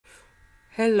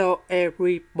Hello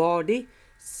everybody.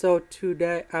 So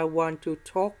today I want to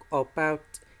talk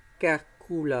about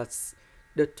calculus.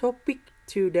 The topic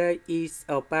today is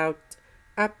about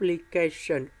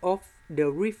application of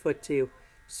derivative.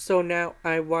 So now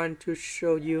I want to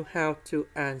show you how to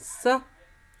answer.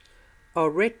 A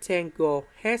rectangle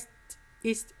has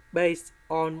its base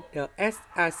on the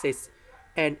x-axis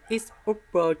and its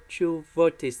upper two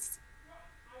vertices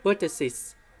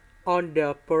on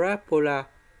the parabola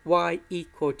y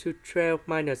equal to 12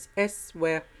 minus s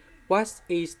squared. What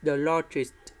is the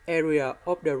largest area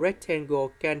of the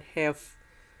rectangle can have?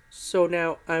 So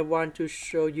now I want to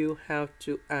show you how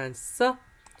to answer.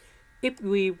 If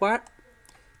we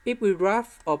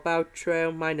graph about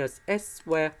 12 minus s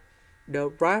squared, the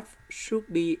graph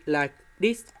should be like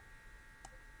this.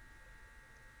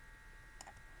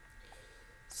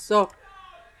 So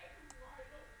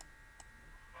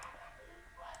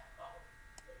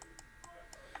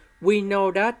we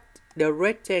know that the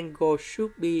rectangle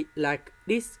should be like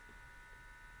this.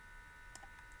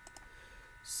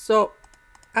 So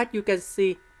as you can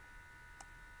see,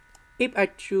 if I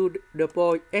choose the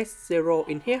point s0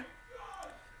 in here,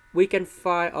 we can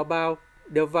find about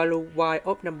the value y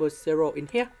of number 0 in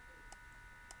here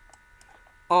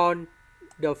on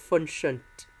the function.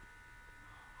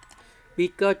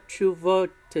 Because two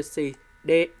vertices,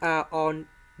 they are on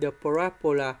the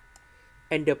parabola,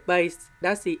 and the base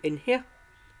that's in here,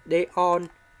 they on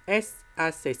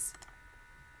x-axis.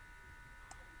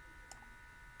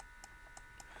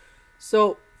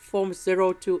 So from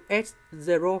 0 to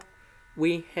x0,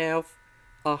 we have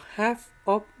a half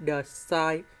of the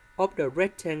side of the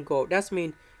rectangle. That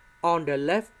means on the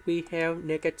left we have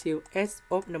negative s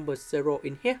of number 0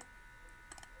 in here.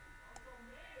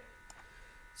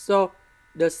 So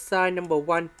the side number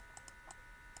 1,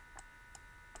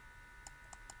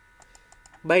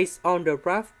 based on the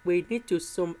graph, we need to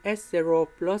sum s0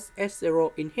 plus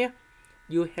s0 in here.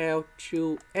 You have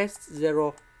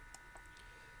 2s0.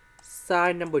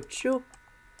 Side number 2,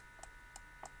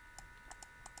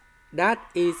 that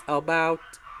is about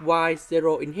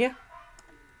y0 in here.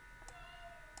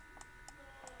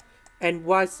 And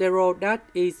y0, that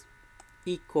is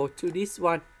equal to this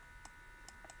one.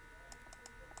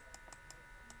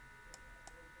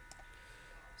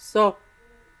 So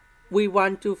we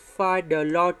want to find the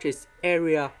largest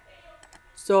area.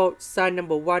 So side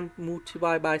number 1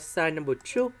 multiplied by side number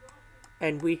 2,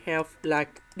 and we have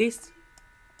like this.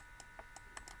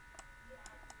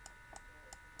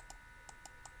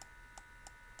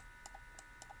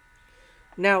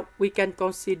 Now we can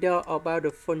consider about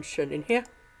the function in here.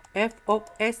 F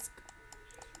of x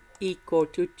equal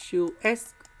to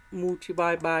 2x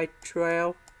multiplied by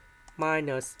 12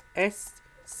 minus s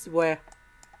squared.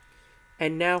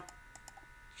 And now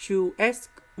 2x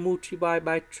multiplied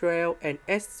by 12 and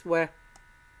s squared.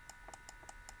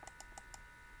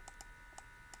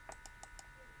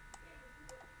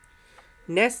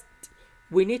 Next,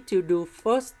 we need to do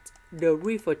first the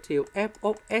derivative f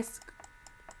of x.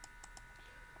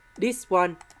 This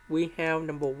one we have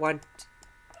number 1.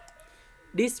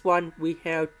 This one we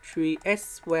have 3s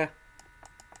squared.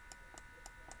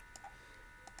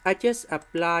 I just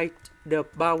applied the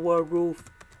power rule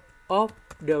of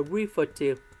the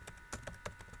derivative.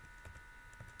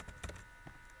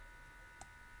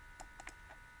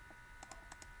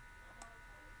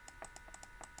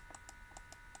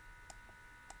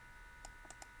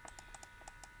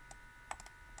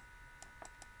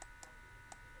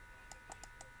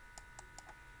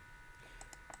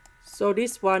 So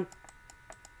this one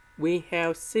we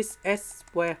have 6s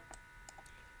squared.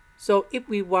 So if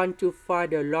we want to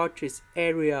find the largest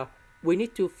area, we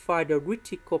need to find the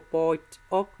critical point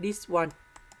of this one.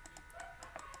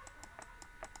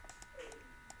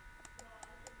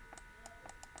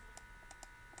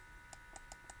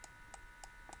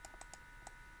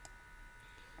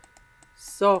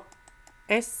 So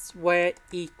s squared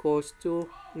equals to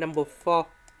number 4.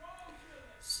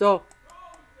 So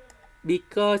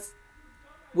because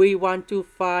we want to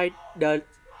find the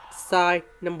side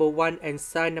number 1 and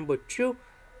side number 2,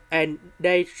 and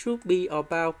they should be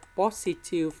about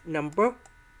positive number.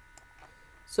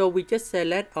 So we just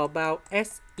select about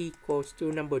s equals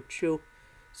to number 2.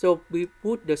 So we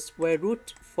put the square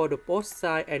root for the both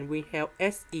sides, and we have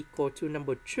s equal to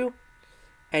number 2.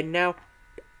 And now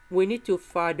we need to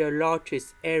find the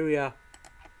largest area.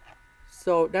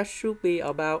 So that should be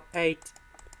about 8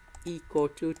 equal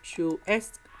to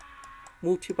 2s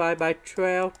multiplied by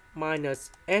 12 minus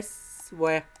s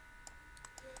squared.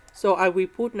 So I will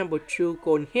put number 2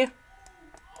 going here.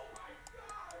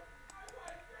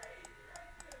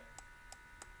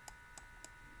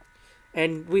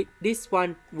 And with this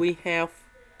one we have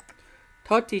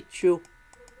 32.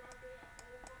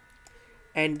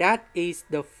 And that is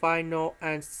the final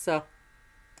answer.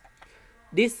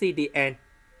 This is the end.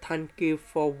 Thank you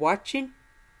for watching.